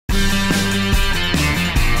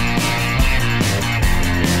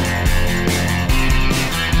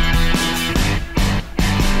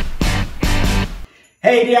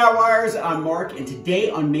Hey DIYers, I'm Mark, and today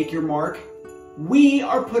on Make Your Mark, we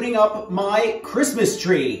are putting up my Christmas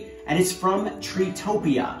tree, and it's from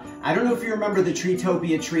Treetopia. I don't know if you remember the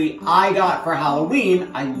Treetopia tree I got for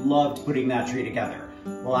Halloween. I loved putting that tree together.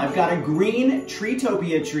 Well, I've got a green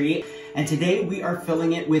Treetopia tree, and today we are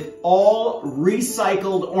filling it with all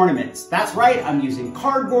recycled ornaments. That's right, I'm using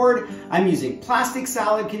cardboard, I'm using plastic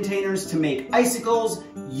salad containers to make icicles,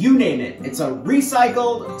 you name it. It's a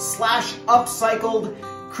recycled/upcycled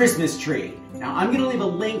Christmas tree. Now I'm gonna leave a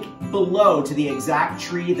link below to the exact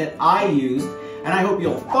tree that I used, and I hope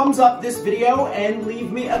you'll thumbs up this video and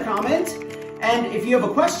leave me a comment. And if you have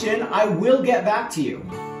a question, I will get back to you.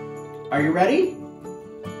 Are you ready?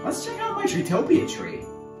 Let's check out my Treetopia tree.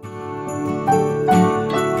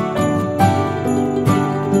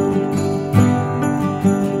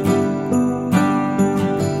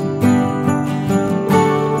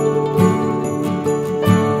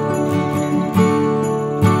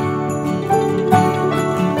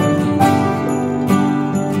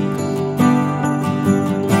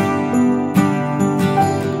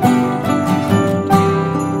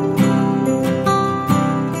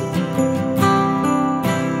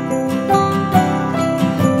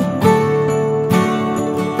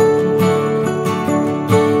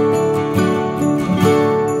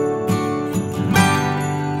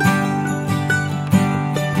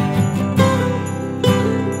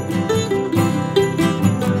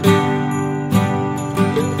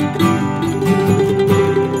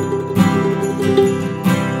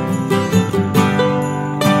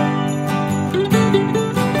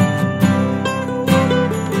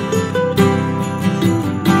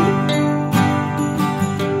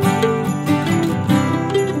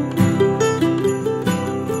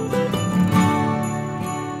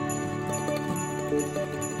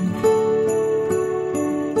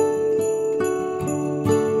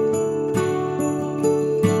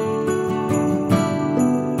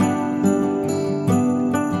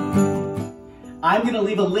 I'm going to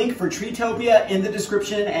leave a link for Treetopia in the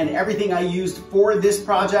description and everything I used for this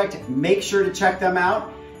project. Make sure to check them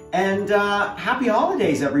out. And happy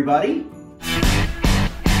holidays, everybody.